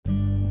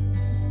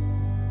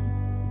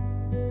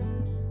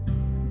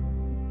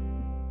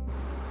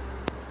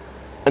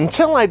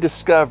Until I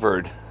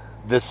discovered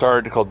this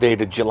article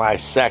dated July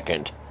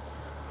 2nd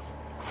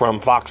from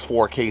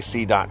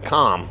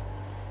fox4kc.com,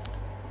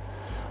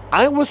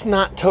 I was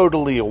not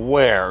totally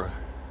aware,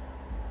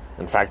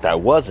 in fact I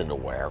wasn't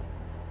aware,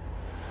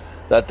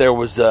 that there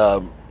was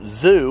a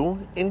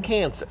zoo in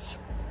Kansas.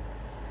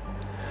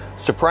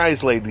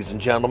 Surprise, ladies and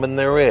gentlemen,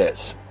 there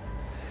is.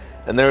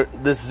 And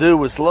this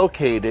zoo is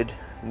located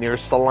near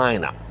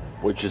Salina,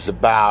 which is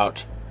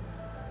about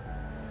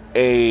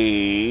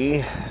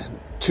a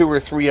 2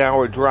 or 3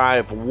 hour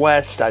drive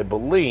west, I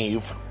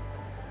believe,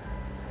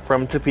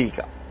 from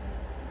Topeka.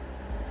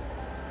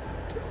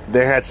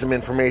 They had some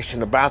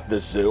information about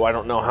this zoo. I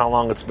don't know how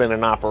long it's been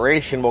in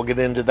operation. We'll get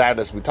into that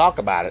as we talk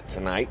about it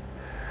tonight.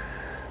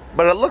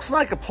 But it looks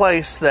like a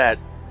place that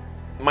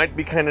might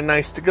be kind of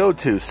nice to go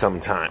to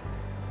sometime.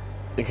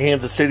 The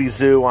Kansas City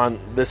Zoo on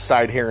this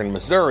side here in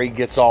Missouri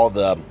gets all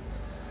the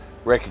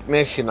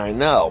recognition, I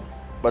know.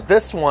 But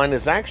this one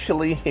is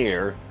actually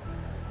here,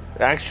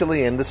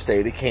 actually in the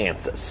state of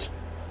Kansas.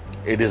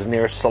 It is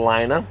near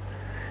Salina.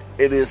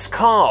 It is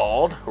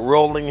called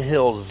Rolling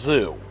Hills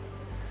Zoo.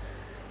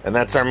 And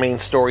that's our main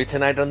story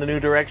tonight on the New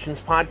Directions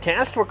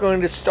podcast. We're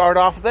going to start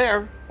off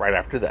there right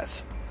after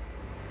this.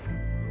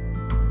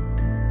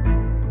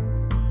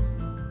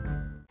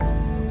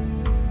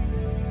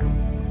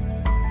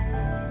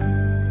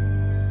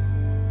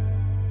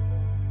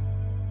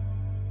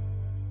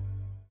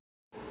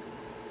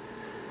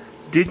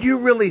 Did you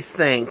really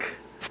think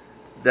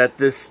that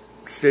this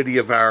city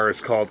of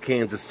ours called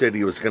Kansas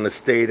City was going to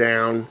stay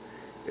down?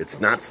 It's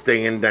not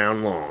staying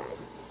down long.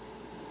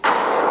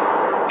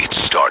 It's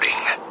starting.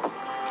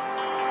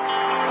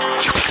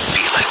 You can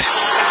feel it.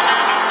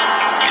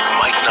 It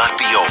might not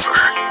be over.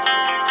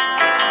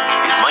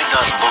 It might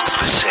not look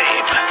the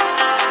same.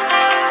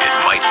 It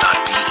might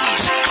not be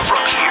easy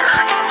from here.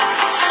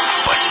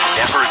 But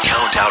never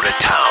count out a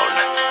town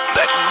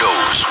that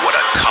knows what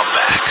a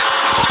comeback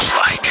looks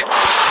like.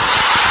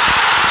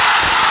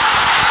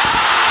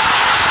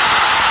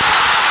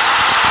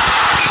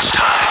 It's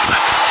time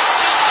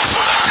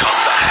for the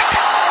comeback.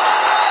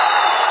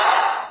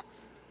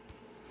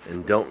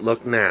 And don't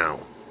look now.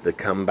 The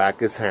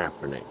comeback is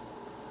happening.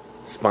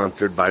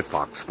 Sponsored by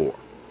Fox 4.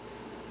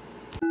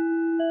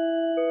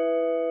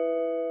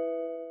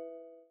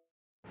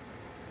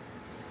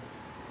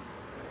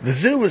 The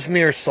zoo is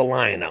near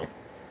Salina.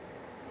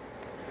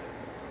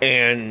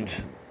 And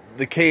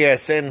the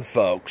KSN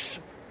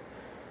folks,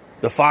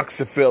 the Fox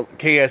affiliate,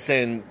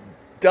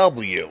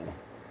 KSNW,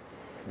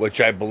 which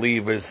I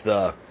believe is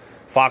the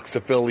Fox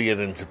affiliate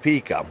in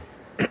Topeka,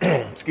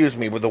 excuse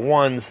me, were the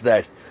ones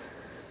that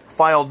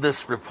filed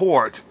this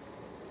report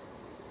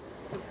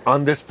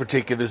on this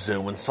particular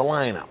zoo in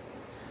Salina.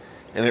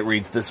 And it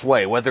reads this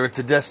way: whether it's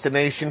a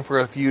destination for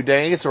a few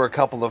days or a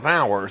couple of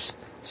hours,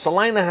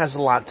 Salina has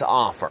a lot to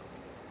offer.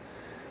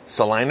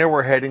 Salina,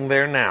 we're heading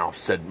there now,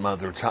 said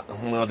Mother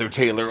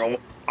Taylor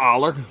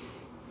Aller.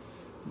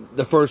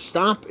 The first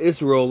stop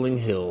is Rolling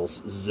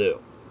Hills Zoo.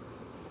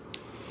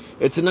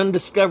 It's an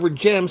undiscovered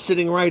gem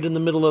sitting right in the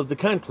middle of the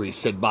country,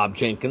 said Bob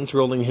Jenkins,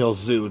 Rolling Hills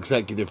Zoo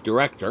Executive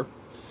Director.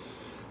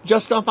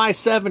 Just off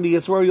I-70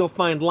 is where you'll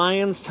find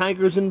lions,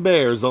 tigers, and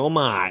bears, oh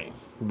my.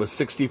 With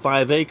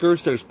 65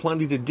 acres, there's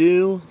plenty to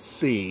do,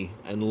 see,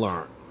 and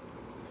learn.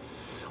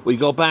 We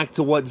go back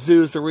to what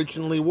zoos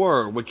originally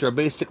were, which are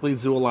basically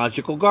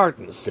zoological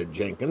gardens, said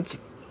Jenkins.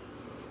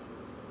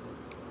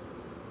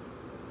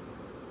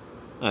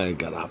 I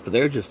got off of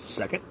there just a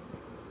second.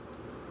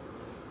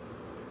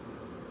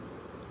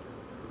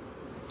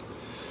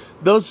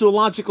 Those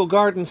zoological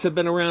gardens have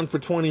been around for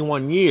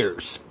 21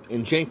 years,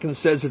 and Jenkins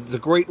says it's a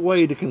great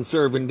way to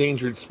conserve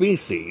endangered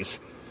species,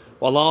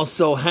 while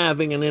also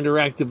having an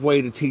interactive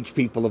way to teach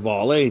people of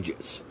all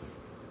ages.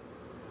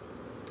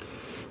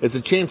 It's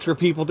a chance for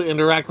people to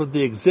interact with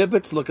the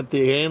exhibits, look at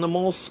the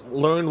animals,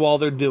 learn while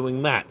they're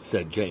doing that,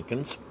 said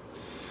Jenkins.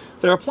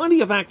 There are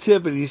plenty of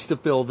activities to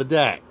fill the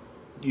day.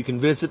 You can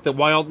visit the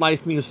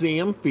Wildlife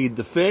Museum, feed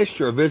the fish,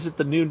 or visit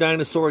the new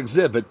dinosaur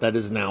exhibit that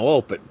is now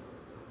open.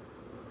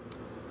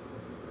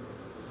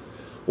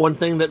 One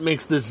thing that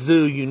makes this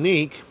zoo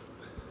unique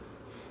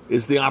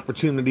is the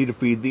opportunity to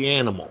feed the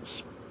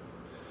animals.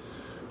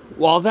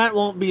 While that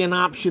won't be an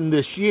option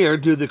this year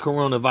due to the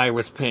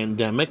coronavirus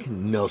pandemic,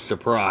 no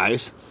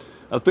surprise,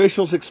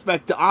 officials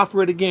expect to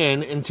offer it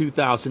again in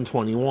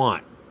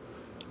 2021.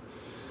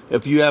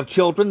 If you have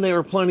children, there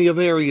are plenty of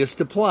areas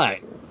to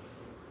play.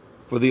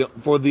 For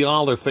the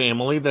Aller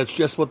family, that's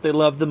just what they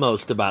love the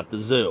most about the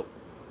zoo.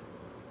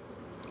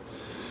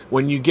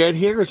 When you get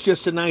here, it's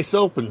just a nice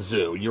open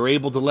zoo. You're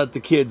able to let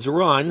the kids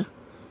run.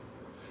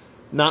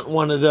 Not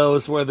one of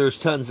those where there's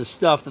tons of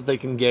stuff that they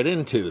can get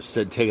into,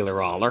 said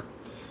Taylor Aller.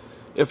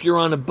 If you're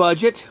on a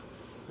budget,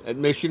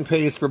 admission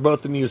pays for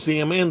both the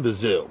museum and the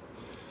zoo.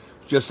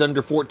 Just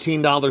under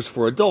 $14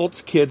 for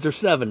adults, kids are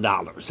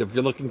 $7. If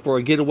you're looking for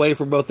a getaway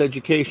for both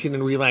education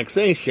and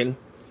relaxation,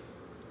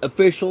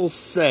 officials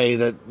say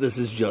that this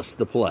is just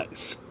the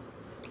place.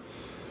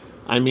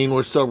 I mean,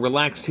 we're so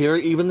relaxed here,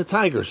 even the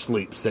tigers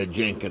sleep, said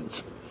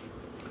Jenkins.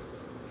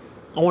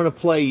 I want to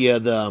play you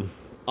the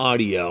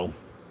audio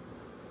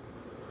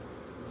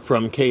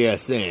from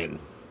KSN.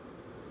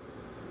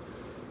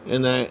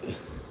 And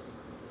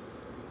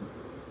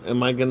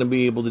am I going to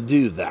be able to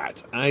do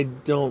that? I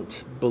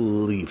don't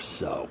believe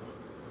so.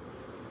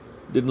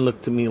 Didn't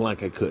look to me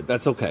like I could.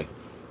 That's okay.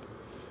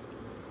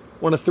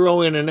 Want to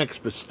throw in an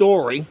extra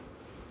story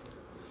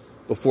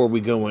before we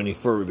go any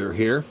further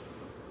here.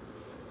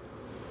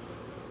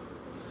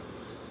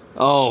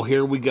 Oh,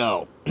 here we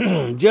go.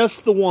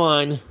 Just the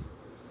one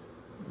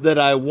that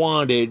I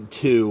wanted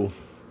to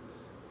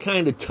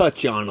kind of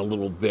touch on a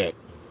little bit.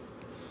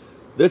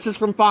 This is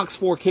from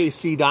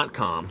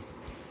Fox4KC.com.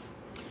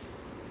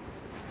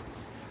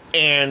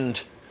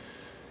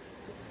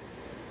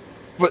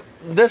 But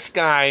this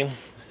guy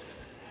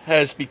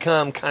has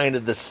become kind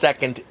of the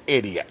second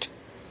idiot.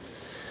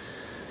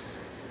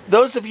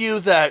 Those of you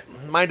that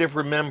might have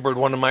remembered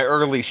one of my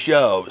early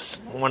shows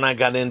when I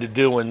got into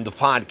doing the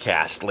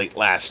podcast late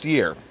last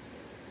year,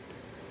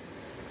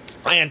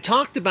 I had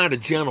talked about a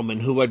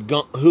gentleman who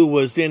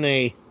was in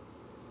a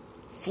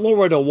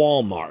Florida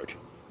Walmart,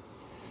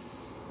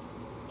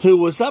 who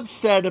was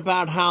upset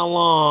about how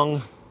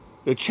long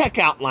the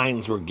checkout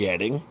lines were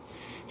getting.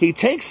 He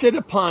takes it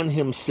upon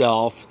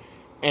himself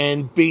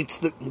and beats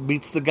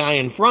the guy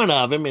in front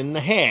of him in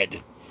the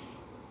head.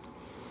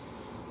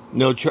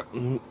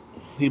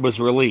 He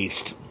was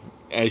released,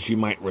 as you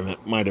might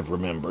have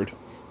remembered.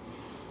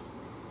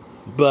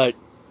 But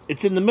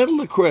it's in the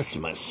middle of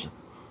Christmas.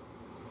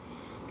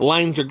 The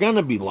lines are going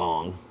to be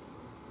long.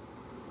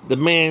 The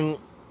man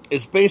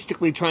is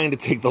basically trying to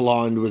take the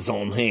law into his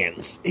own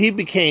hands. He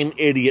became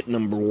idiot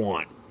number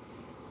one.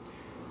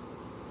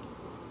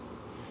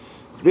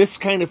 This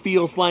kind of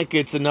feels like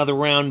it's another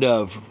round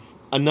of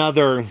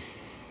another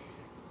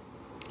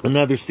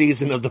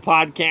season of the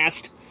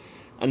podcast,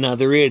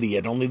 Another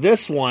Idiot. Only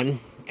this one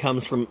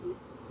comes from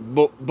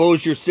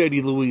Bossier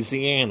City,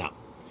 Louisiana.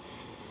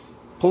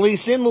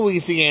 Police in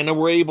Louisiana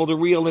were able to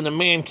reel in a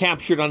man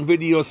captured on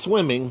video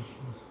swimming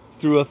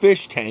through a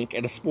fish tank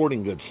at a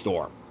sporting goods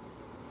store.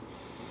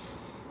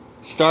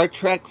 Star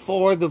Trek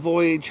IV, The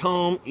Voyage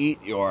Home,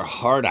 eat your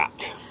heart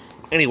out.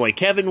 Anyway,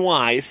 Kevin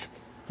Wise,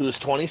 who's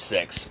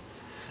 26,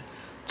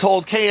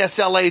 told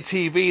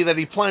KSLA-TV that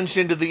he plunged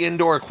into the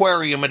indoor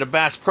aquarium at a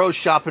Bass Pro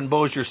Shop in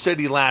Bossier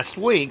City last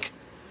week.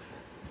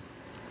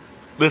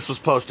 This was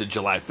posted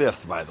July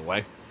 5th, by the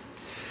way.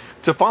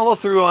 To follow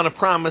through on a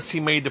promise he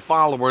made to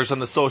followers on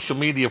the social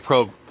media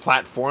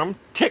platform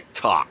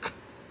TikTok.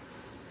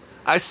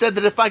 I said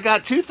that if I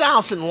got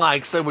 2,000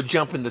 likes, I would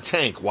jump in the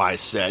tank,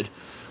 Wise said.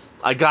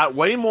 I got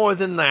way more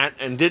than that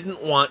and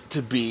didn't want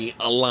to be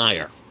a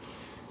liar.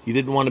 You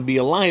didn't want to be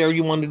a liar,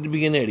 you wanted to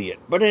be an idiot.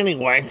 But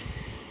anyway,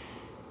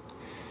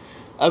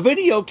 a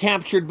video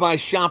captured by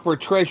shopper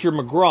Treasure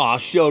McGraw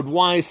showed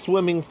Wise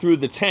swimming through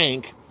the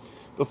tank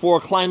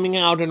before climbing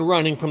out and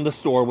running from the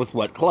store with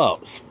wet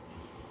clothes.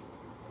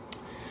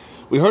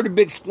 We heard a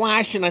big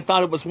splash and I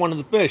thought it was one of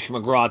the fish,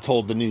 McGraw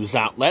told the news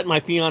outlet.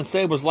 My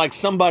fiancé was like,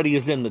 somebody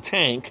is in the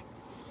tank,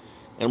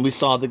 and we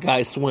saw the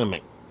guy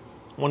swimming.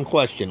 One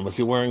question, was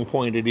he wearing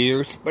pointed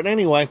ears? But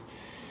anyway,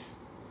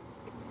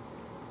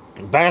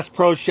 Bass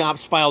Pro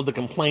Shops filed a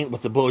complaint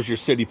with the Bossier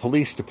City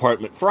Police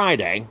Department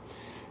Friday,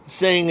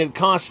 saying it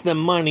cost them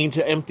money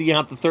to empty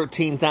out the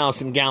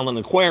 13,000-gallon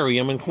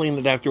aquarium and clean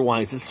it after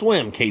Wise's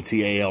swim,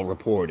 KTAL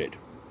reported.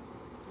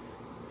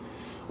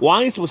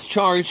 Wise was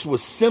charged with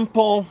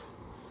simple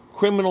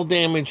criminal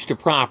damage to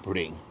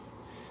property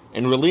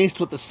and released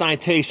with a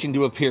citation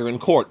to appear in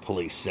court,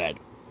 police said.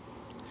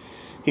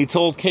 He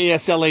told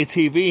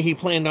KSLA-TV he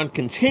planned on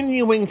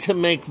continuing to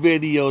make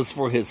videos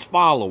for his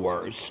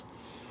followers,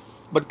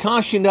 but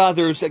cautioned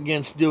others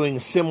against doing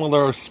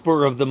similar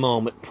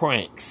spur-of-the-moment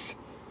pranks.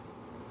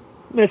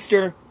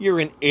 Mister, you're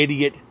an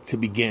idiot to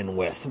begin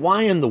with.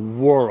 Why in the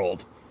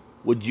world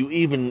would you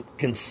even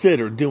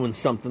consider doing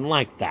something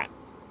like that?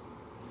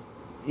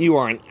 You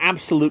are an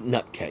absolute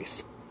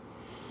nutcase.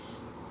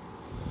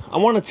 I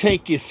want to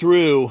take you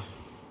through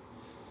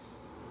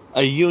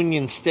a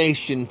Union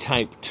Station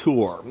type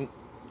tour.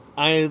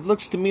 It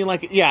looks to me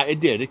like, yeah, it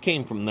did. It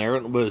came from there.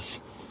 It was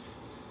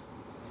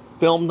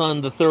filmed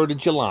on the 3rd of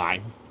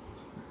July.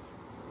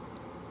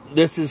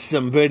 This is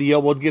some video.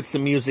 We'll get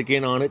some music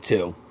in on it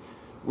too.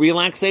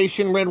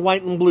 Relaxation, red,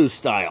 white, and blue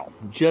style.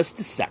 Just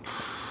a second.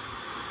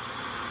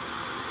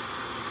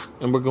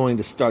 And we're going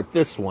to start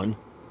this one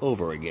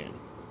over again.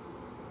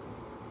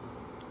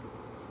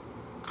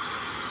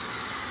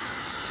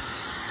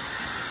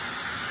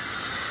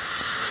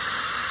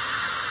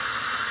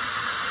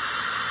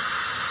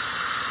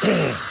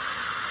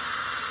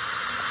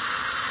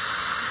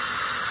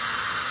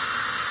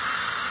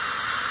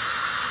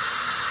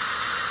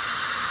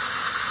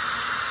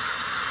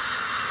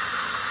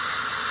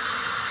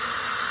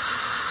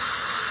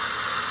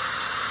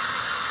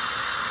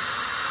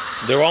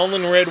 They're all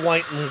in red,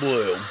 white, and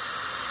blue.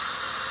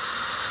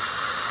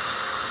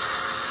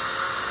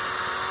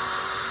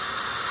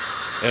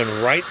 And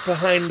right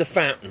behind the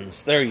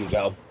fountains, there you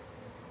go,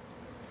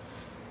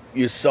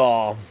 you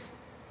saw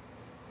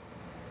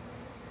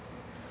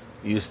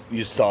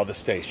the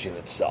station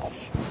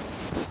itself.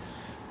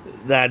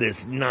 that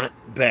is not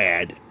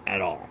bad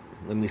at all.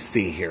 Let me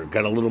see here.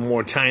 Got a little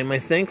more time, I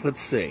think. Let's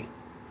see.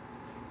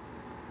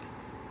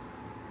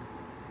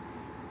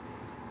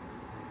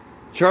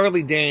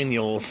 Charlie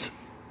Daniels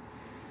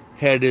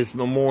had his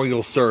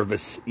memorial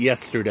service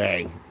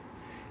yesterday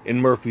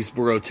in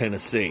Murfreesboro,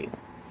 Tennessee.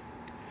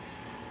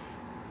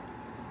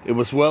 It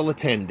was well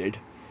attended.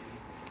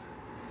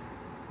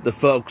 The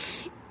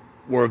folks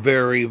were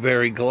very,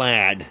 very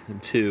glad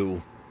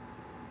to.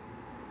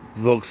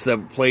 Folks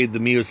that played the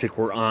music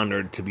were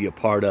honored to be a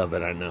part of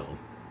it, I know.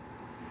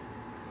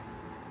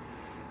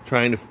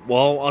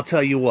 I'll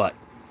tell you what.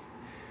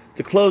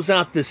 To close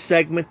out this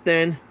segment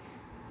then,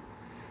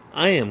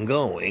 I am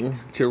going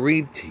to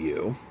read to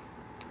you.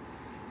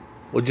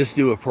 We'll just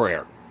do a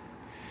prayer.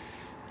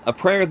 A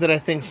prayer that I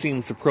think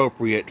seems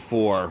appropriate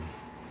for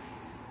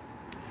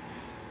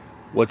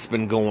what's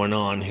been going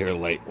on here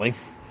lately.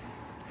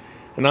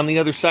 And on the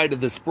other side of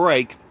this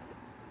break,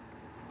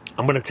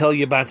 I'm going to tell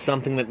you about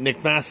something that Nick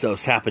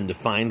Vassos happened to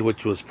find,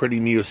 which was pretty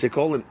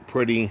musical and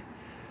pretty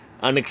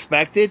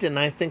unexpected, and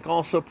I think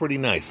also pretty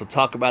nice. We'll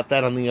talk about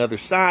that on the other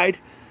side.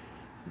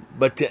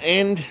 But to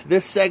end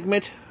this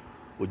segment,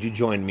 would you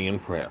join me in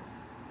prayer?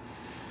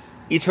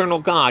 Eternal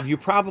God, you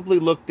probably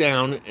look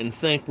down and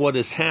think what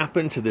has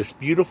happened to this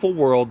beautiful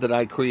world that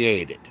I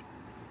created.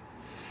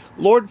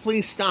 Lord,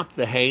 please stop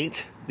the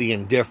hate, the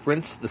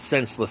indifference, the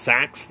senseless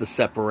acts, the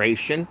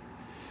separation.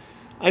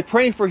 I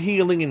pray for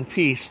healing and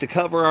peace to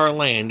cover our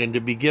land and to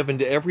be given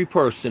to every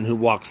person who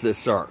walks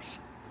this earth.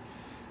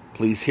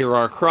 Please hear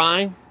our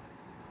cry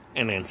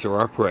and answer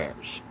our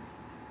prayers.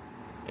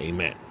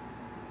 Amen.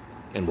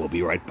 And we'll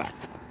be right back.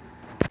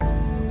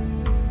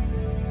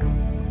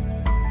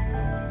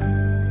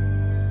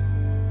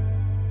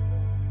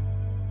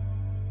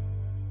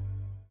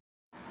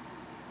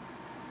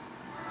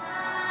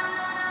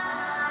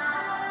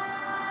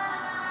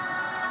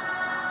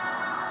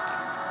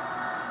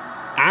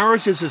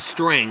 Ours is a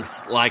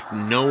strength like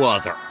no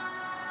other.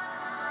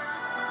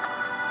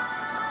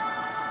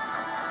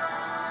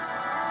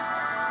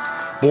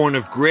 Born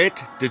of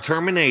grit,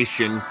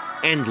 determination,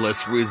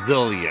 endless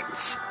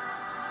resilience.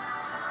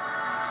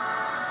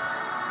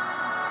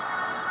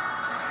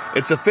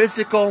 It's a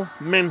physical,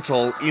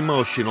 mental,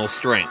 emotional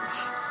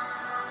strength.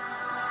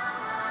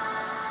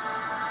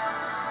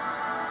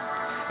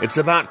 It's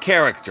about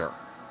character,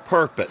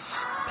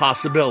 purpose,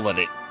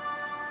 possibility.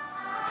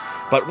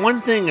 But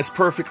one thing is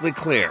perfectly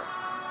clear.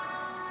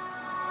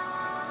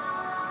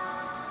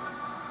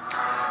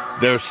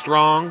 There's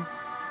strong.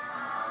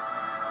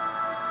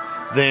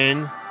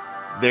 Then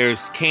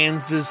there's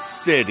Kansas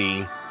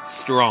City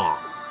strong.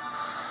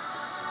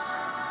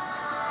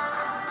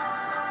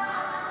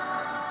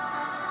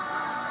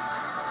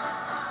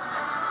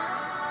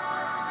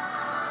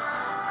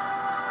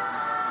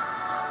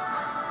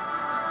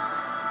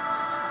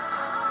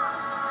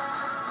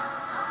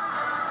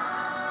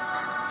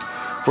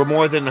 For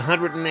more than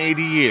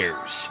 180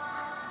 years,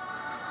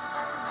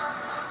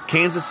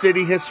 Kansas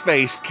City has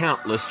faced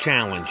countless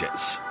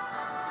challenges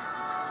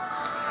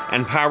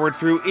and powered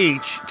through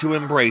each to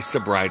embrace a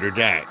brighter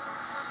day.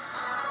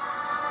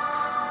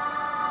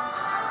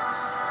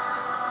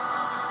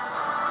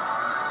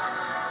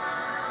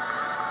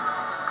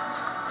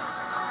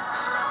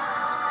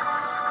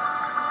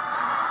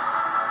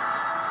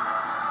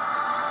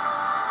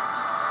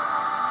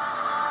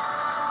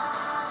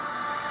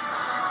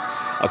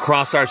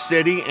 Across our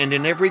city and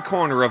in every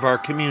corner of our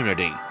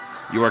community,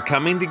 you are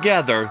coming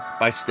together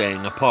by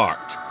staying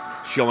apart,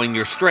 showing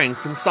your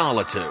strength in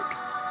solitude.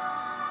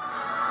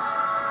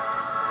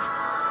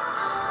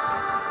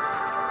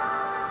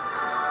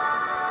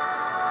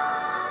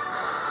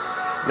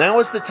 Now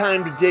is the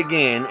time to dig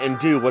in and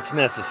do what's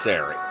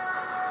necessary.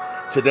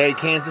 Today,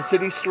 Kansas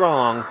City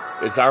Strong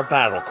is our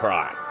battle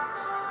cry.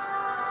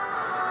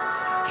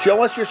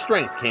 Show us your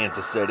strength,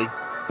 Kansas City.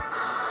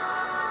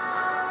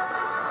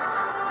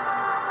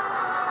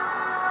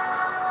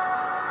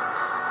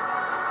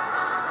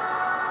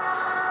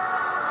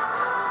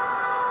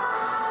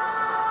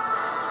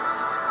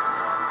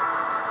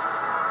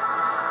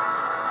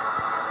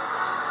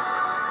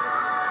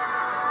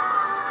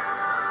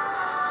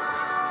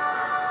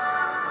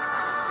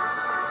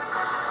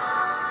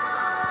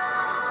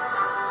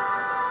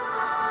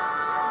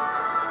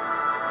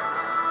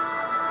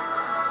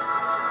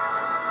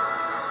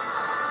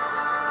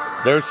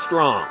 They're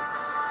strong.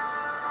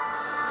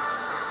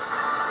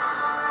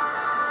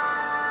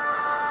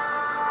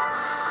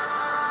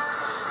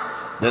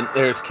 Then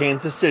there's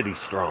Kansas City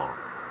Strong.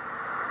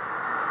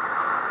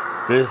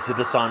 Visit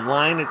us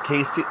online at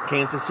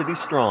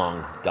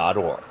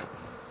kansascitystrong.org.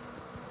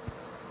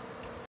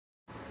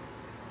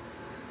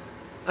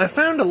 I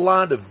found a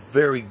lot of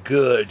very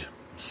good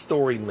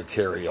story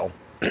material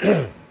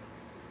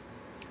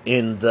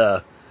in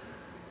the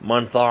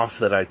month off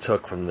that I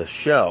took from this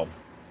show.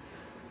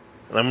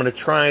 And I'm going to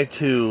try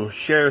to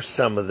share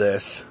some of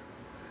this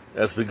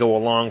as we go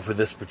along for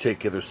this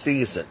particular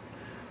season.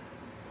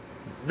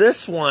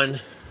 This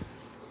one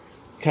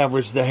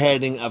covers the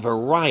heading of a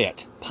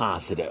riot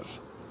positive.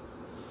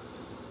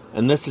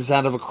 And this is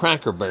out of a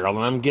Cracker Barrel,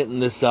 and I'm getting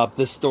this up.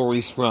 This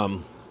story's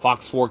from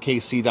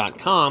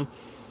fox4kc.com.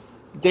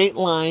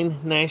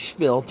 Dateline,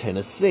 Nashville,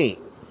 Tennessee.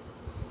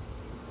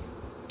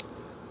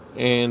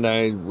 And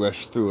I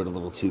rushed through it a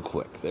little too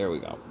quick. There we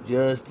go.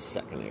 Just a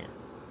second here.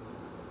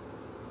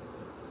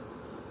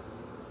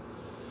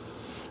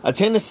 A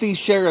Tennessee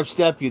sheriff's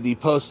deputy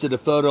posted a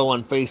photo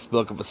on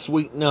Facebook of a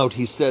sweet note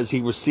he says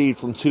he received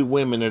from two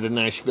women at a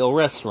Nashville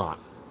restaurant.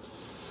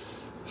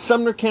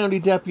 Sumner County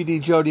Deputy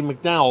Jody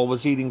McDowell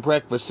was eating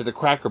breakfast at a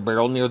Cracker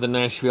Barrel near the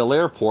Nashville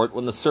airport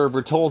when the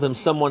server told him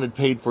someone had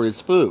paid for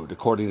his food,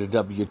 according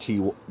to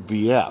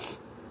WTVF.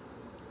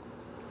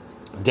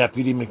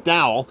 Deputy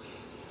McDowell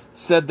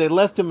said they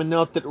left him a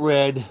note that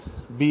read,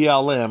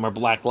 BLM or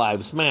Black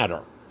Lives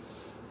Matter.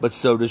 But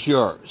so does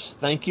yours.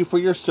 Thank you for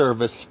your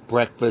service.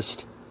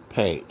 Breakfast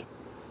paid.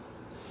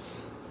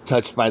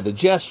 Touched by the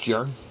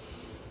gesture,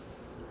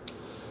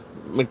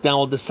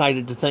 McDowell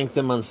decided to thank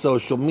them on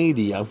social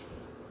media,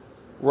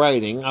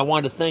 writing, I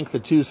want to thank the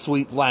two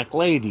sweet black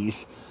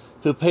ladies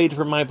who paid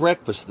for my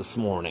breakfast this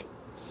morning.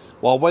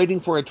 While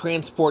waiting for a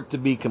transport to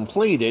be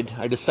completed,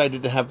 I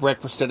decided to have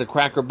breakfast at a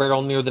Cracker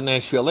Barrel near the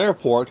Nashville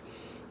airport,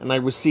 and I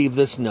received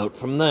this note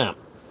from them.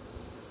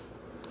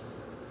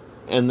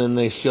 And then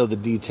they show the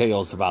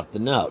details about the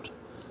note.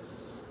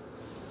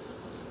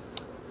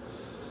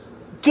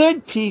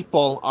 Good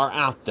people are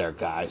out there,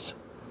 guys.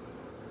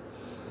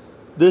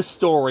 This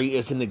story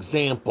is an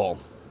example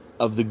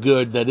of the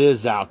good that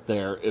is out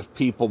there if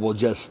people will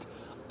just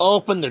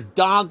open their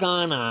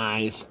doggone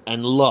eyes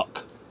and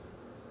look.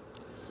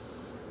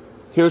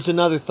 Here's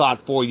another thought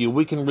for you.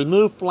 We can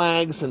remove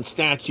flags and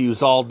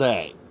statues all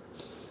day.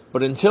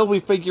 But until we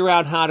figure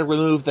out how to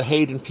remove the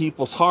hate in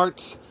people's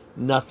hearts,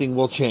 nothing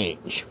will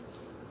change.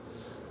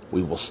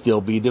 We will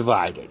still be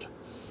divided.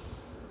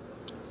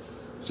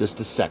 Just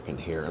a second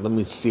here. Let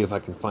me see if I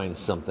can find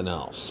something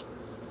else.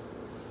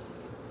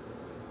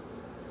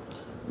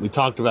 We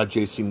talked about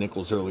J.C.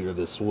 Nichols earlier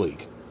this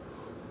week.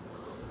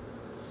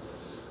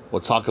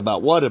 We'll talk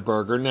about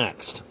Whataburger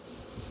next.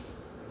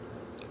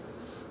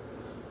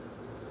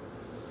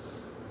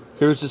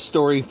 Here's a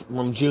story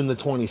from June the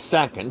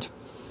 22nd.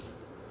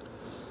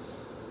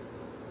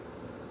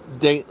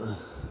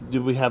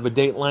 Do we have a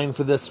dateline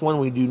for this one?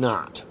 We do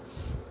not.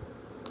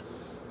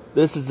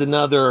 This is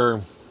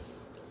another...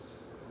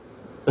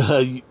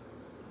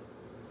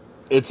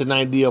 it's an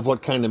idea of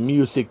what kind of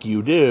music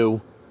you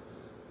do,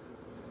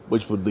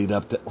 which would lead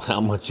up to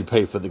how much you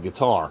pay for the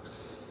guitar.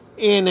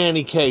 In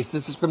any case,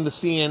 this is from the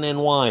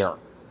CNN Wire,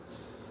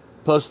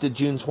 posted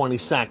June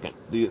 22nd.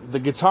 The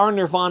guitar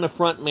Nirvana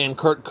frontman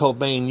Kurt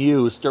Cobain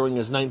used during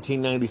his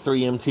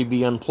 1993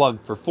 MTV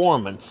Unplugged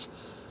performance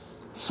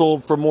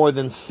sold for more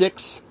than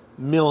 $6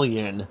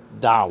 million.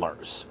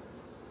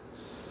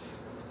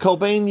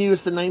 Cobain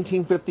used the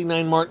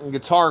 1959 Martin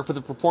guitar for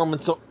the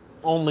performance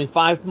only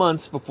 5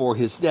 months before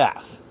his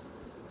death.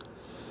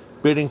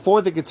 Bidding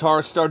for the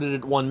guitar started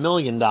at $1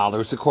 million,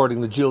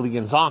 according to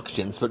Julian's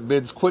Auctions, but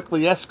bids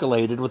quickly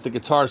escalated, with the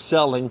guitar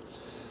selling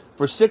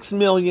for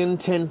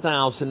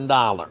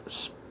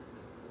 $6,010,000.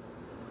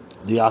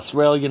 The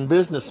Australian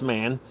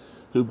businessman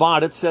who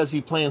bought it says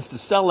he plans to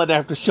sell it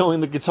after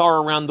showing the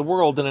guitar around the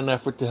world in an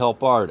effort to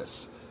help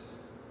artists.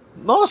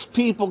 Most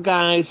people,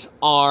 guys,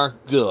 are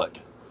good.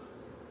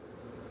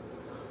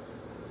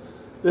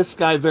 This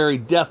guy very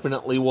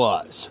definitely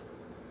was.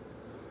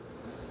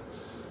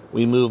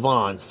 We move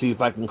on, see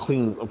if I can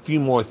clean a few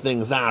more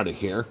things out of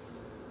here.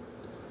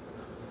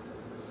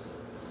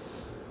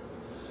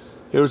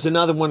 Here's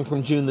another one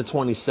from June the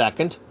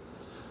 22nd.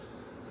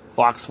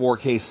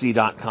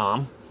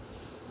 Fox4kc.com.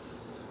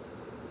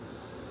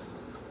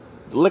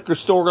 The liquor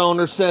store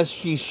owner says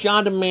she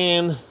shot a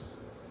man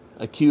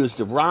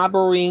accused of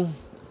robbery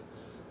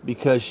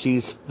because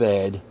she's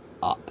fed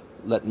up.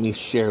 Let me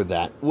share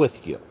that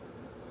with you.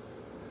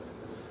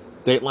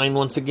 Dateline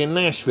once again,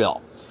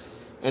 Nashville.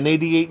 An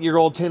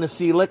 88-year-old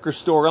Tennessee liquor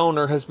store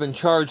owner has been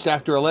charged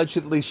after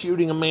allegedly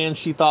shooting a man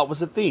she thought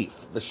was a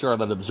thief, the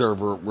Charlotte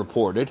Observer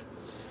reported.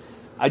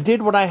 I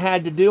did what I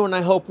had to do, and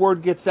I hope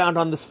word gets out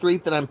on the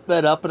street that I'm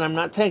fed up and I'm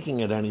not taking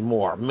it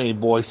anymore, Mae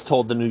Boyce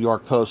told the New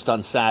York Post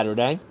on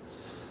Saturday.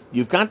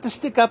 You've got to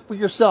stick up for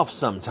yourself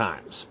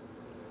sometimes.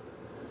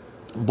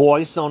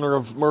 Boyce, owner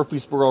of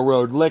Murfreesboro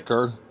Road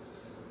Liquor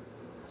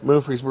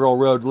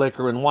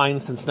and Wine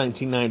since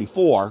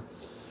 1994,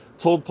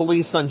 told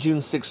police on June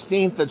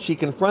 16th that she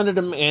confronted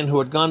a man who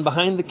had gone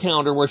behind the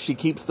counter where she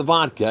keeps the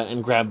vodka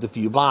and grabbed a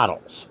few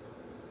bottles.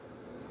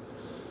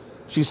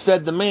 She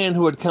said the man,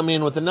 who had come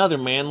in with another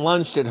man,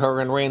 lunged at her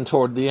and ran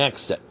toward the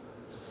exit.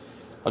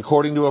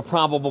 According to a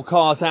probable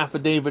cause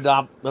affidavit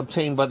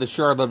obtained by the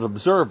Charlotte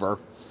Observer,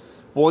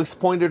 Boyce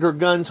pointed her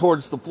gun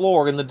towards the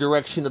floor in the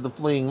direction of the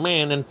fleeing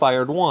man and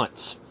fired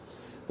once.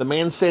 The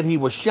man said he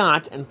was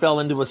shot and fell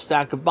into a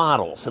stack of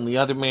bottles, and the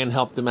other man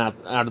helped him out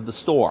of the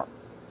store.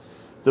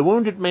 The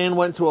wounded man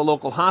went to a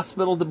local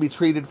hospital to be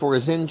treated for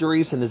his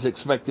injuries and is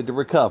expected to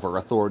recover,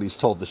 authorities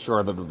told the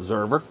Charlotte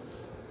Observer.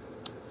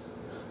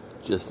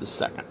 Just a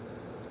second.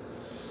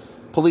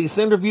 Police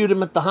interviewed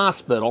him at the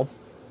hospital.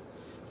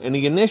 and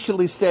he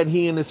initially said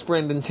he and his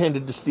friend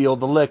intended to steal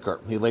the liquor.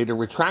 He later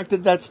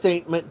retracted that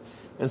statement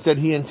and said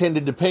he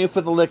intended to pay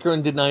for the liquor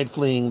and denied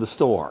fleeing the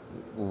store.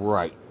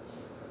 Right.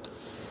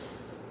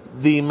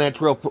 The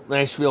Metro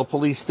Nashville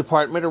Police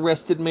Department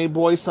arrested Mae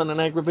Boyce on an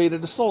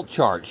aggravated assault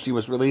charge. She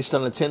was released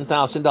on a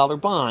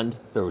 $10,000 bond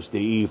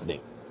Thursday evening.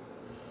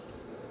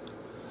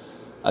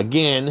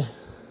 Again,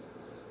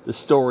 the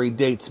story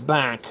dates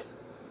back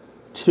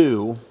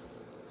to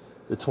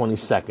the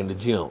 22nd of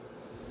June.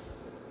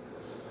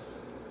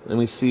 Let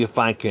me see if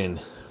I can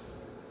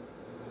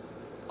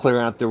clear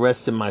out the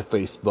rest of my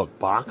Facebook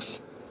box.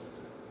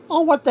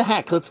 Oh, what the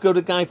heck? Let's go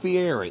to Guy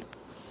Fieri.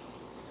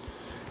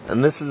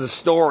 And this is a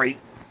story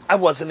I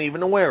wasn't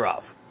even aware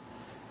of.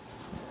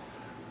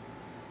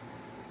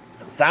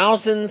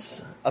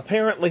 Thousands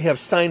apparently have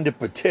signed a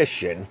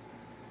petition,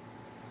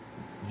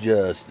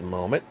 just a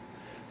moment,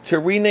 to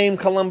rename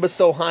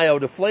Columbus, Ohio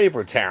to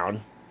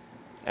Flavortown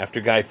after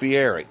Guy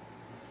Fieri.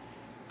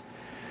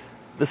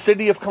 The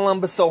city of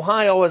Columbus,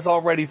 Ohio has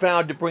already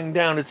vowed to bring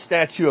down its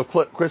statue of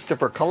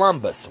Christopher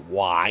Columbus.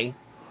 Why?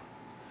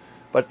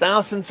 But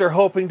thousands are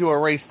hoping to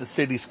erase the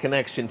city's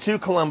connection to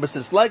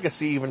Columbus's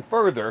legacy even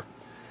further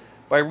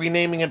by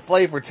renaming it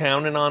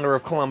Flavortown in honor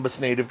of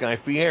Columbus native Guy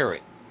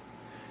Fieri.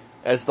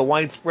 As the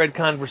widespread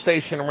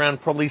conversation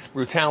around police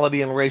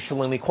brutality and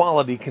racial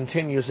inequality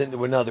continues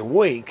into another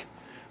week,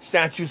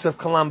 statues of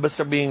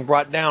Columbus are being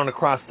brought down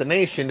across the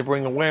nation to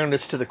bring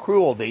awareness to the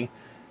cruelty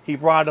he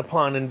brought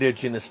upon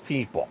indigenous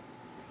people.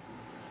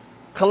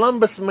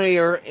 Columbus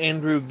Mayor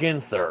Andrew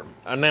Ginther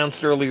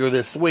announced earlier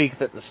this week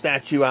that the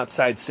statue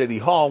outside City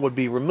Hall would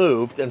be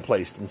removed and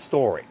placed in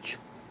storage.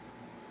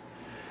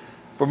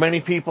 For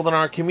many people in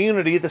our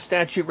community, the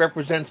statue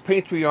represents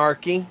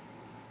patriarchy,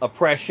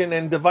 oppression,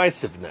 and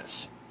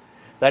divisiveness.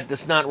 That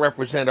does not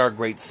represent our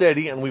great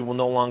city, and we will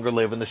no longer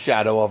live in the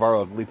shadow of our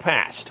ugly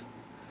past,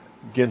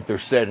 Ginther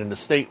said in a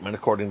statement,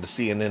 according to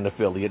CNN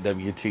affiliate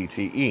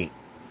WTTE.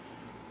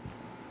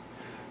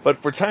 But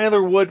for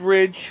Tyler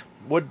Woodbridge,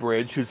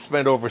 who'd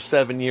spent over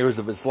 7 years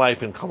of his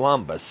life in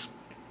Columbus,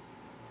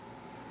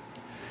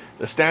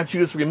 the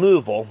statue's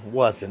removal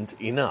wasn't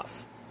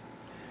enough.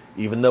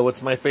 Even though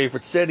it's my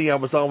favorite city, I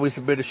was always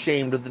a bit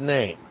ashamed of the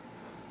name.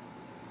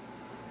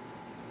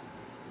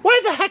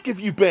 Where the heck have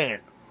you been?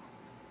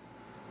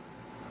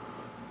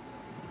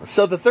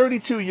 So the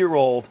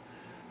 32-year-old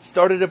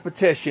started a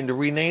petition to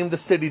rename the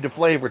city to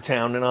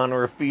Flavortown in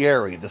honor of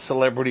Fieri, the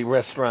celebrity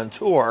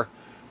restaurateur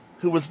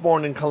who was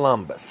born in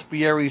Columbus.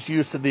 Fieri's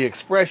use of the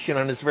expression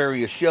on his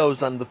various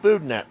shows on the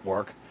Food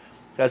Network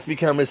has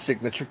become his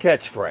signature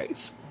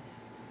catchphrase.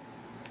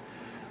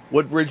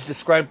 Woodbridge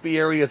described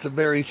Fieri as a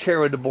very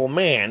charitable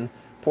man,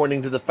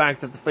 pointing to the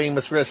fact that the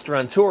famous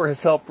restaurateur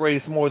has helped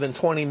raise more than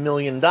 $20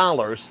 million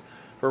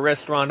for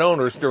restaurant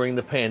owners during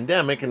the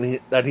pandemic, and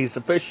that he's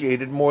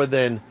officiated more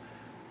than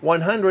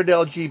 100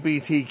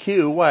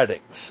 LGBTQ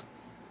weddings.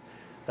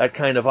 That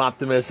kind of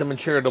optimism and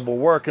charitable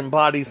work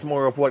embodies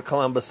more of what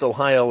Columbus,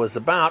 Ohio is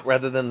about,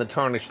 rather than the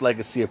tarnished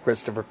legacy of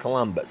Christopher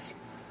Columbus,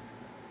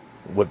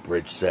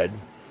 Woodbridge said.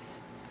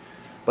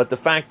 But the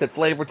fact that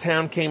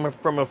Flavortown came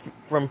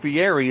from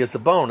Fieri is a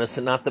bonus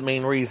and not the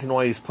main reason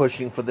why he's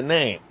pushing for the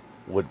name,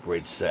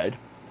 Woodbridge said.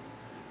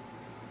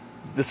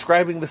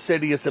 Describing the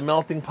city as a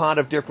melting pot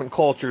of different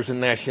cultures and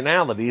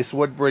nationalities,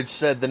 Woodbridge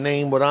said the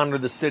name would honor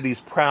the city's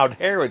proud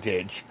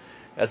heritage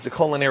as a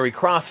culinary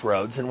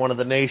crossroads and one of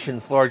the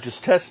nation's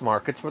largest test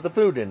markets for the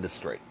food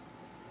industry.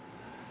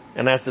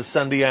 And as of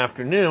Sunday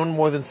afternoon,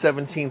 more than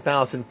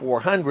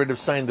 17,400 have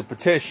signed the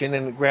petition,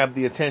 and it grabbed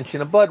the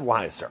attention of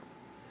Budweiser,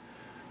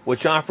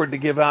 which offered to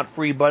give out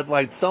free Bud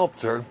Light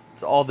Seltzer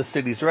to all the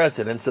city's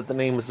residents if the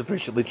name is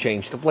officially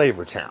changed to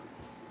Flavortown.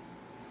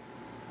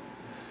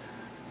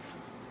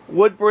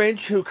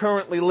 Woodbridge, who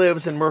currently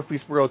lives in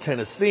Murfreesboro,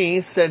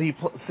 Tennessee, said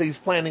he's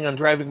planning on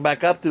driving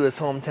back up to his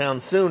hometown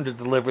soon to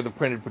deliver the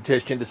printed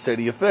petition to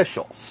city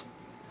officials.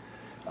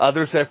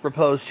 Others have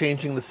proposed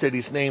changing the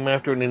city's name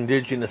after an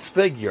indigenous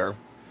figure,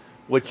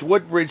 which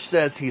Woodbridge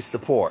says he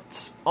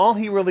supports. All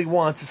he really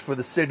wants is for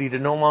the city to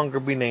no longer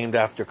be named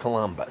after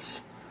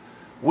Columbus.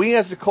 We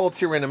as a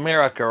culture in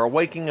America are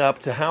waking up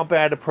to how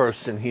bad a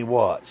person he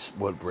was,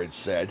 Woodbridge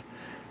said.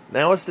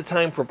 Now is the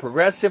time for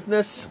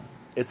progressiveness.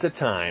 It's a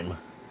time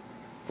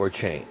for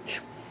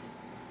change.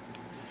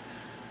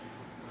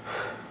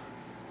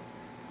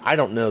 I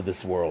don't know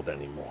this world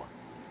anymore.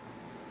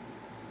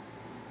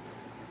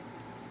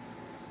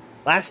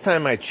 Last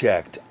time I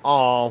checked,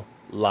 all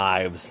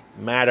lives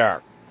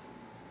matter.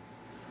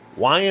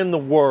 Why in the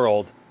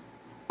world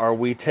are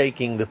we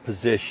taking the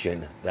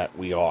position that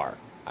we are?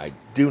 I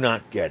do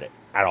not get it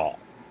at all.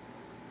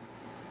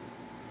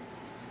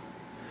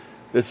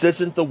 This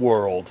isn't the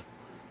world.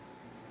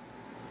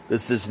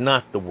 This is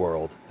not the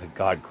world that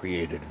God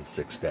created in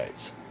 6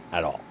 days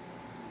at all.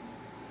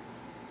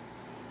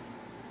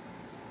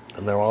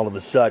 And then all of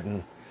a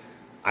sudden,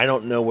 I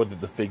don't know whether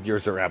the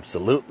figures are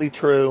absolutely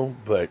true,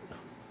 but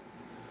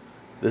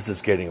this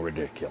is getting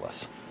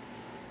ridiculous.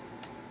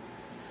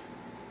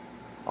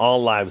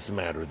 All lives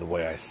matter the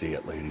way I see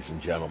it, ladies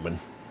and gentlemen.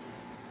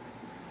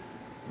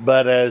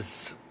 But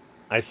as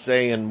I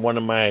say in one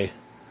of my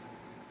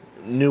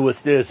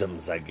newest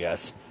isms, I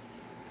guess,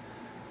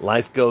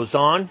 life goes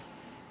on,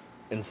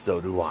 and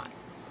so do I.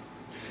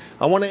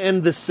 I want to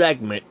end this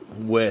segment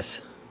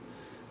with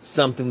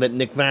something that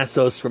Nick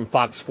Vassos from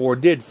Fox 4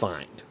 did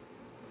find.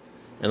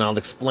 And I'll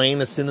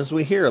explain as soon as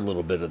we hear a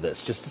little bit of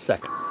this. Just a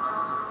second.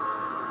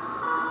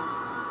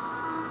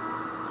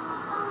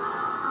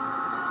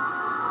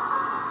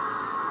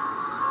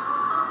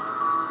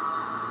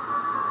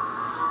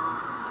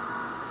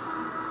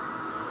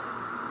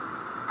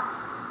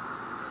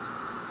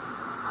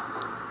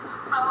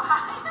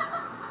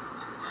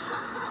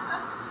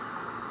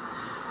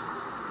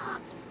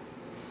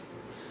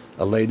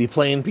 A lady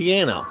playing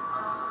piano.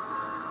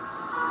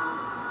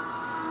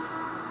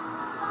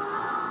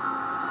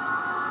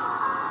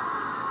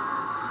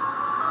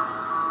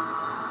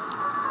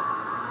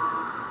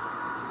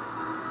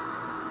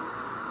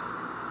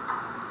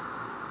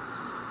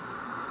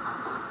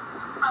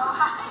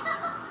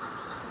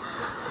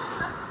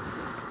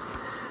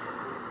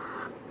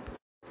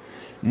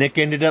 Nick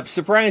ended up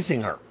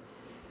surprising her.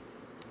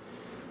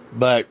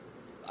 But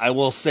I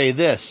will say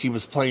this, she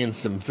was playing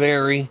some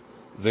very,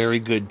 very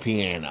good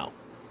piano.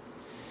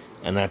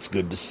 And that's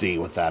good to see,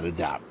 without a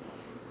doubt.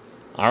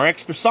 Our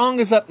extra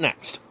song is up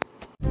next.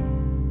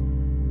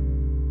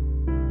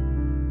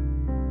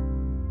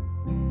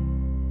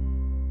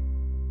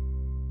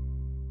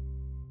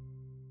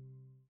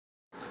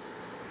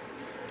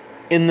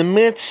 In the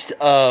midst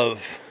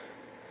of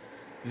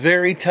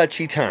very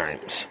touchy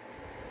times,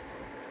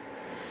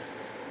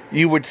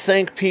 you would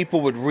think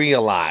people would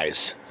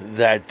realize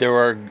that there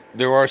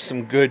are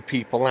some good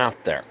people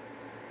out there.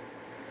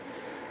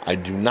 I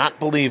do not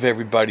believe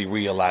everybody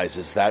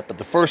realizes that, but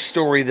the first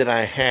story that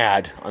I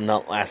had on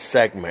that last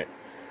segment,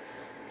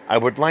 I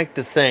would like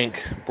to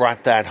think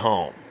brought that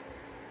home.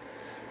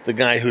 The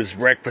guy whose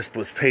breakfast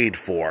was paid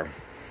for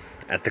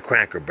at the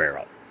Cracker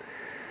Barrel.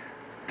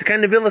 To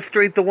kind of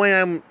illustrate the way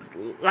I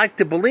like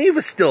to believe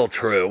is still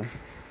true,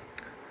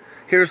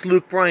 here's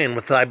Luke Bryan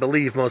with I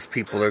Believe Most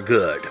People Are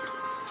Good.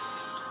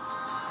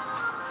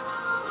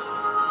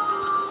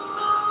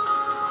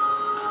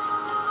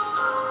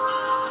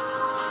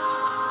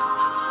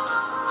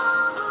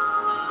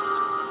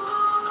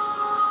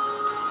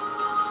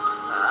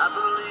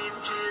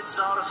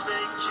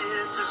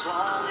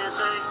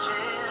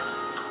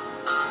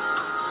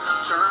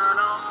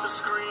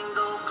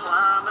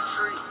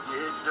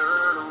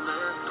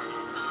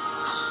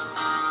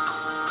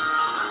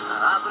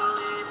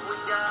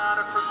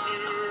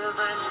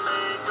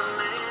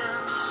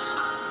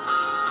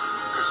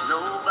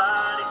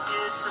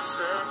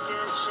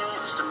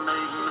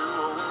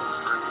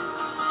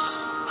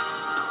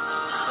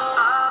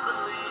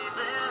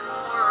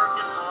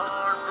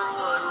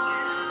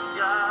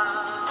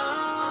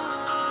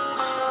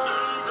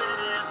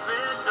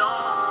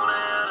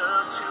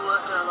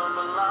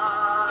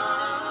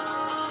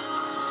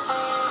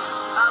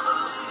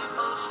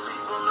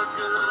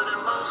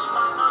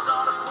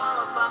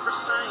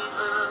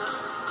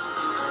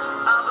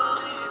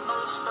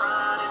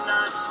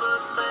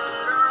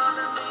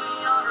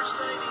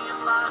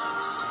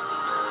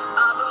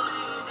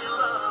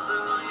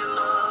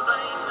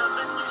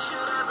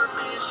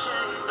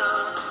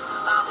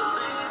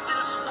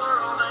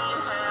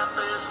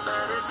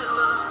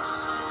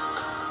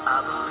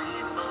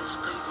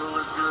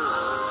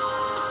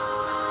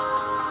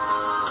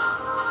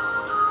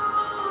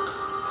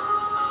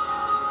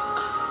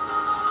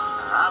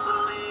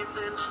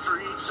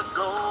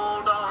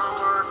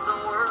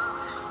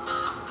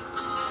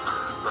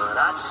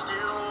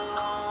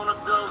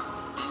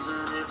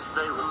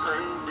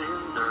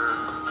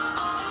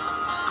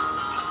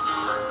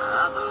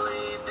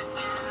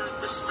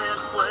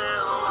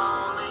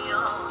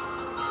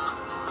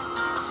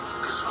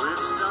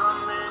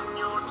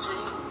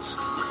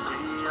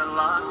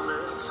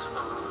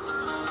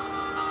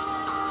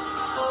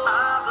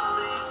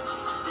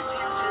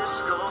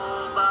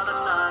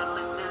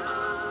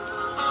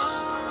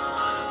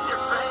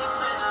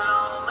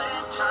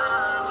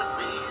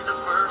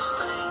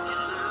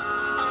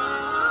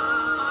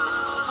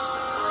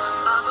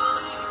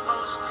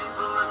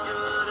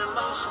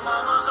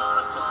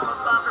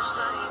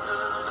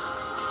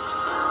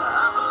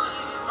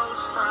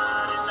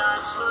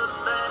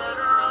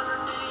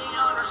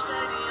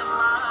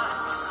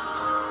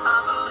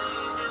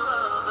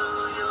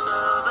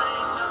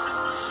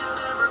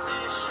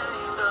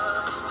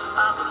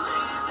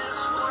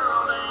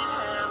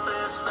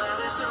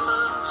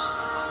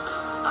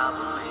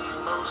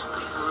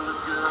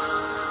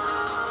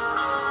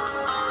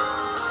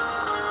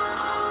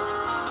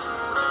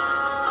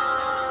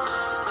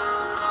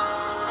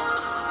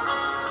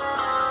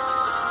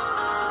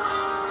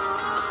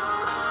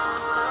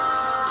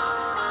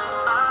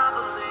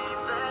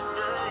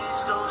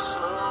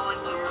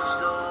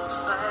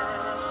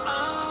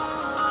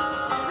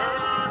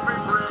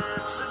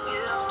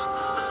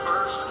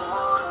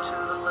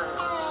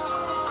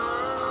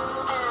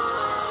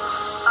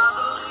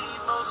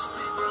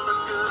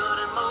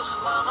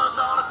 Mamas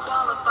ought to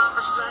qualify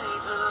for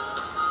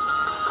sainthood.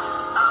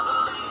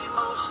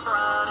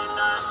 Friday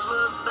nights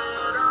look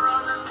better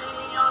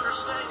underneath under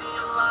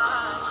stadium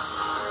lights.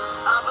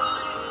 I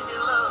believe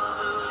you love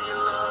who you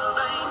love.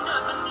 Ain't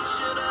nothing you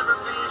should ever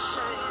be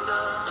ashamed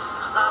of.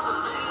 I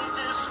believe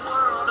this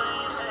world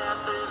ain't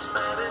half as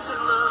bad as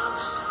it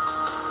looks.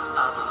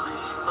 I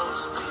believe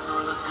most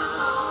people are good.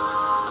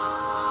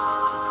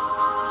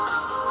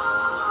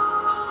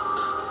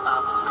 I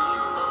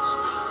believe most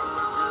people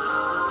are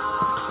good.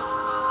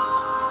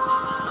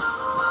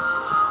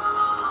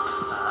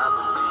 I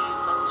believe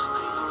most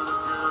people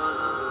are good.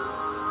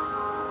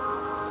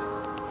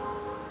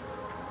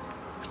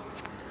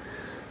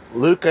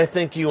 Luke, I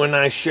think you and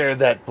I share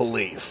that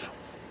belief.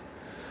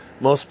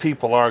 Most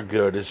people are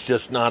good. It's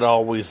just not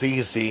always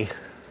easy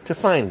to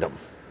find them.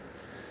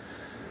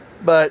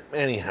 But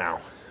anyhow,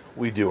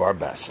 we do our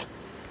best.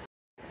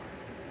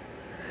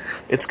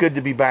 It's good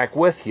to be back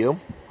with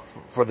you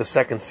for the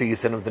second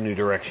season of the New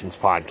Directions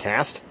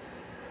podcast.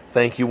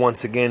 Thank you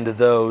once again to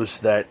those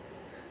that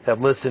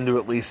have listened to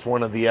at least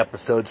one of the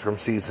episodes from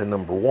season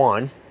number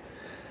 1.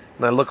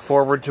 And I look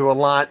forward to a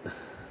lot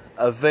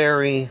of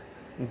very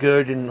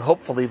good and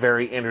hopefully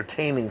very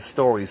entertaining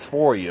stories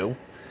for you.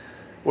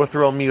 We'll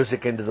throw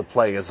music into the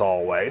play as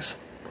always.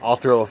 I'll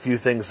throw a few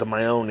things of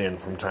my own in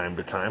from time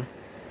to time.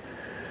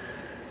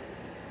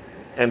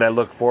 And I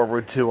look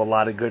forward to a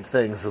lot of good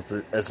things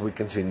as we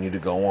continue to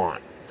go on.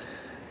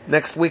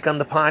 Next week on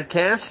the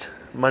podcast,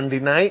 Monday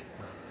night,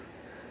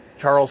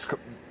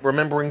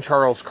 remembering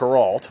Charles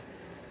Kuralt.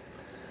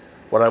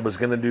 What I was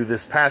going to do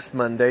this past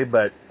Monday,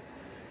 but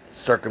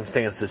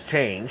circumstances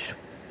changed.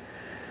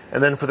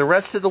 And then for the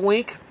rest of the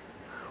week,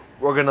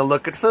 we're going to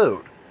look at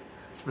food.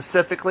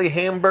 Specifically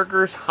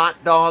hamburgers,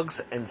 hot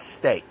dogs, and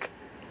steak.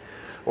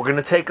 We're going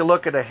to take a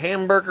look at a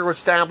hamburger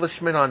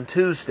establishment on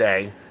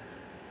Tuesday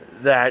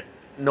that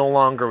no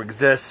longer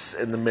exists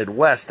in the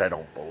Midwest, I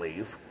don't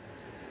believe.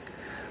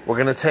 We're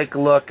going to take a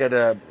look at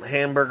a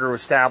hamburger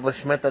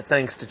establishment that,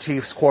 thanks to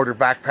Chiefs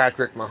quarterback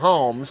Patrick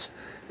Mahomes,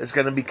 is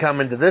going to be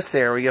coming to this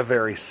area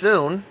very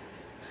soon.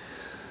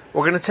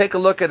 We're going to take a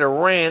look at a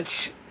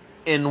ranch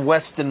in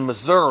Weston,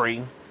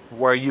 Missouri,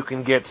 where you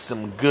can get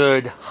some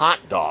good hot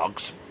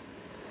dogs.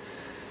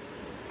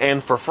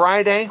 And for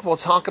Friday, we'll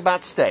talk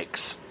about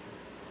steaks.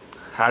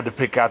 How to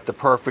pick out the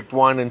perfect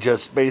one and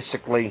just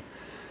basically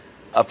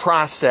a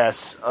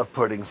process of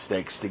putting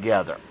steaks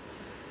together.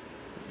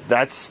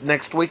 That's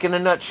next week in a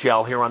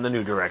nutshell here on the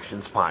New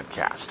Directions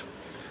podcast.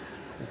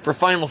 For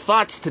final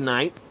thoughts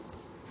tonight,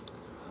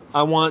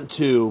 I want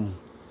to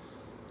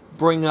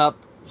bring up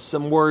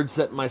some words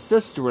that my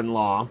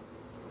sister-in-law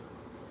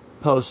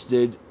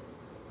posted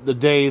the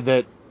day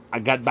that I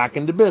got back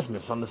into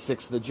business on the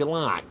 6th of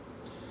July.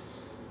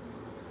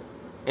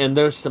 And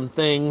there's some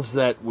things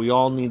that we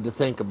all need to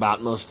think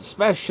about, most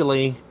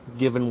especially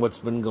given what's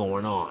been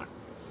going on.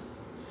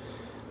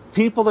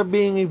 People are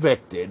being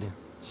evicted,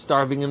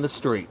 starving in the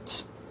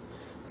streets,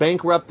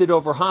 bankrupted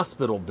over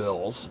hospital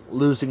bills,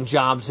 losing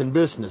jobs and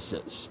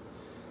businesses.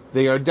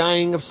 They are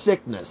dying of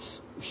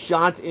sickness,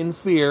 shot in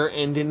fear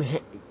and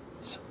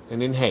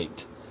in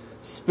hate,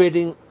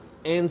 spitting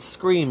and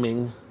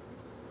screaming,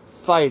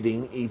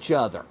 fighting each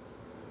other.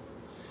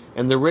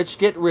 And the rich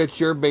get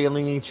richer,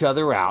 bailing each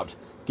other out,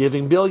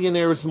 giving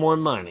billionaires more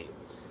money,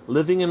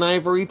 living in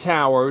ivory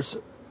towers,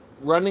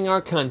 running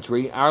our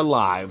country, our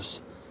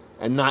lives,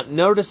 and not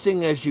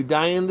noticing as you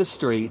die in the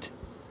street.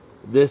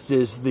 This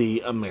is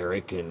the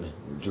American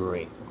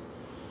dream.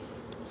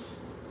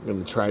 I'm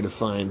going to try to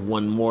find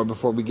one more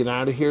before we get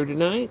out of here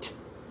tonight.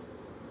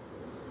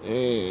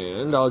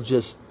 And I'll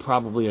just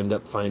probably end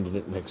up finding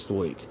it next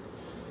week.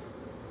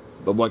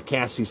 But what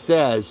Cassie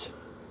says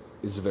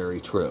is very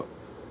true.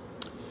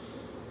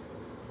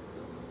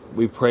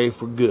 We pray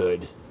for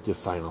good to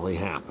finally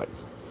happen.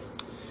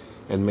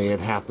 And may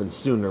it happen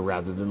sooner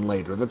rather than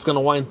later. That's going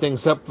to wind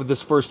things up for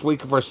this first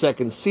week of our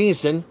second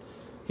season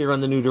here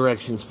on the New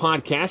Directions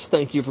podcast.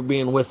 Thank you for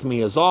being with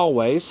me as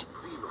always.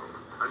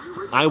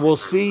 I will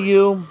see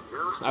you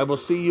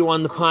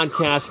on the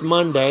podcast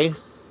Monday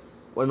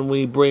when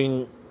we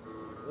bring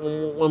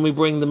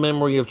the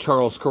memory of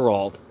Charles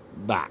Kuralt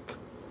back.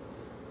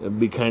 It'd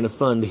be kind of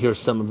fun to hear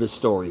some of his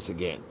stories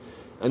again.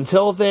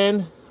 Until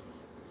then,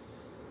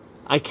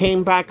 I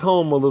came back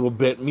home a little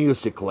bit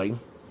musically,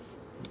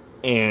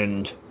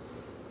 and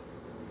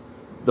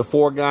the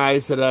four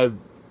guys that I've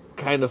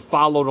kind of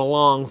followed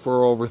along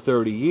for over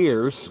 30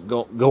 years,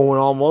 going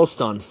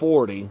almost on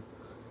 40,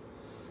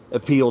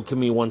 appealed to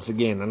me once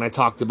again, and I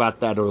talked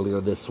about that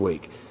earlier this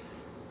week.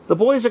 The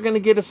boys are going to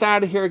get us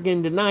out of here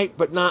again tonight,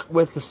 but not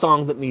with the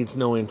song that needs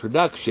no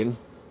introduction.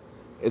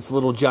 It's a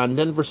little John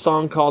Denver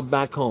song called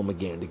Back Home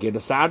Again. To get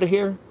us out of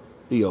here,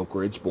 the Oak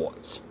Ridge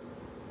Boys.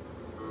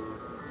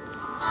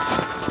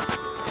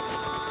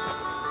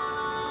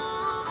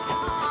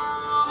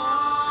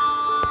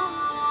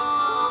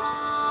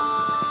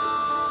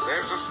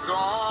 There's a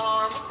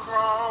storm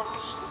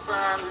across the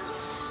valley,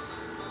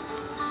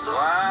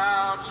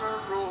 clouds are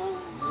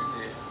rolling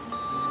in.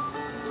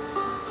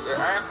 The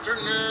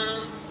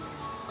afternoon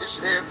is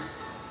heavy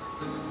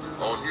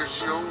on your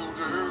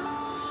shoulders.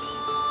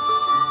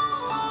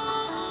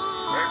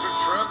 There's a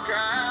truck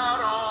out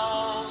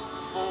on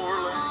the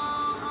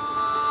 4-lane,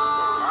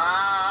 a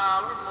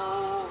mile or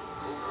more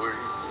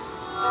away.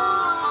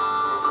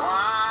 The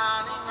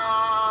whining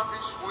of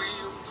his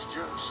wheels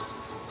just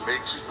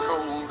makes it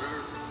colder.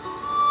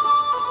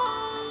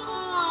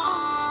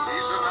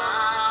 He's an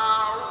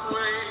hour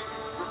away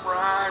from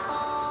riding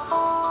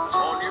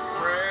on your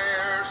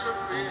prayers up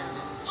in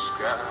the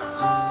sky.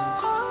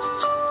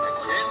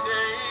 And 10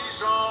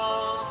 days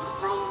on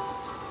the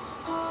road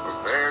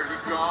are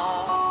barely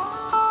gone.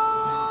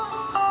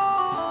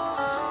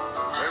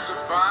 There's a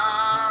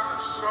fire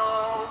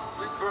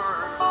softly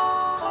burning,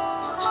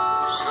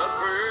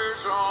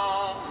 supper's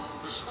on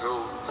the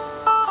stove,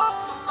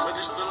 but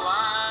it's the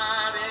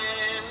light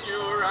in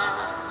your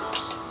eyes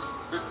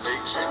that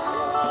makes it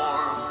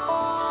warm.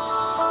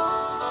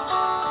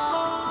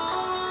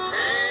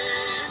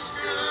 Hey, it's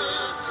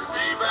good to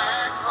be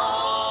back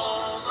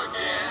home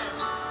again.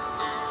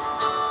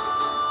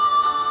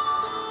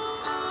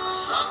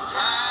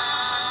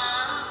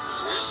 Sometimes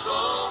this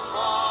old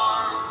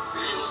farm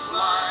feels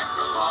like a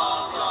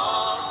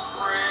long-lost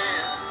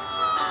friend.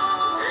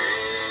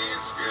 Hey,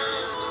 it's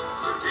good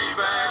to be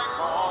back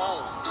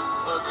home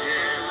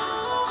again.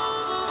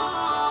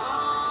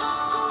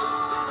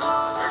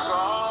 There's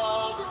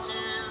all the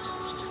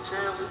news to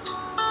tell it,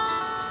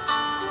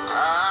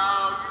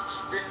 how you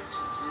spent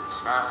your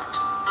time.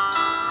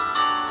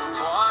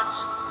 What's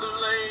the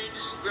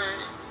latest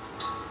thing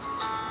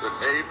the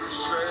neighbors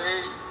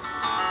say?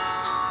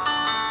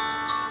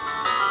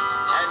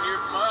 And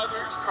your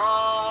mother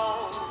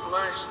called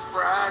last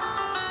Friday,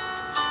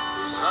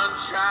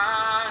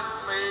 sunshine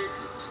made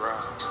her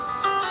cry.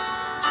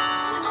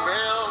 We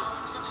felt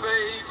the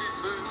baby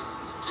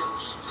lose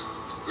just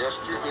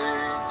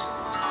yesterday.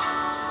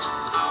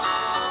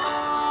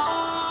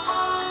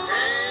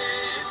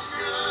 Hey, it's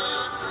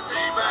good to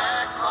be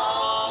back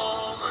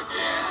home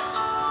again.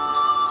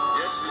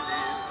 Yes, it is.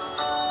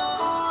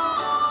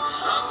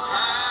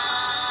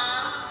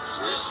 Sometimes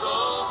this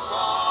old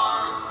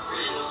farm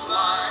feels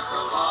like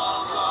a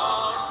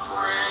long-lost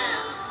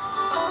friend.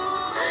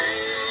 Hey,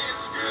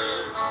 it's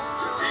good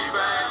to be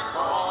back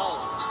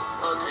home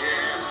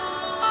again.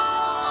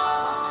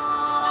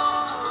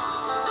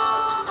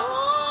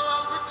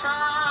 All the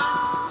time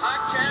I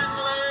can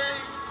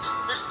lay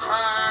this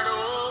tired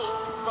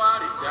old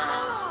body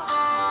down.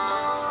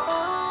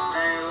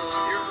 Feel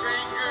your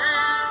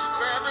fingers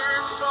feather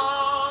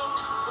soft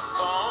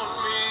upon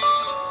me.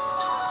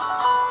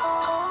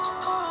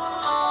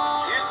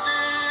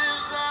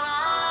 Kisses that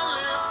I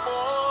live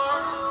for,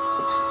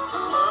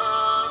 the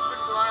love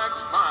that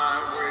lights my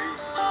way,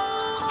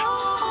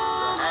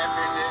 the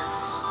happiness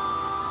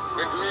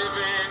that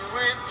living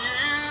with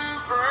you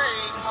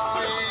brings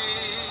me.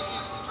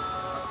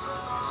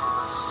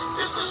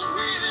 It's the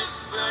sweetest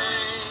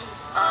thing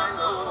I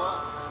know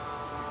of,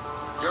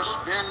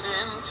 just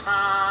spending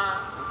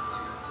time with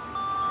you.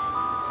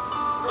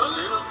 The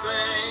little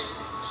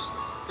things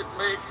that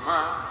make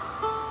my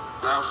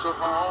house a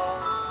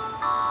home,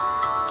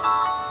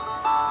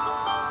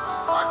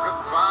 like a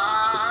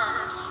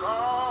fire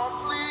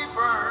softly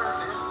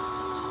burning,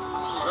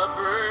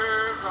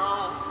 supper's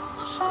on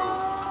the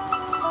stove,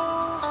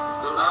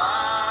 the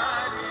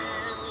light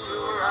in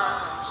your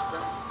eyes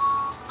that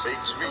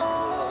takes me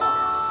home.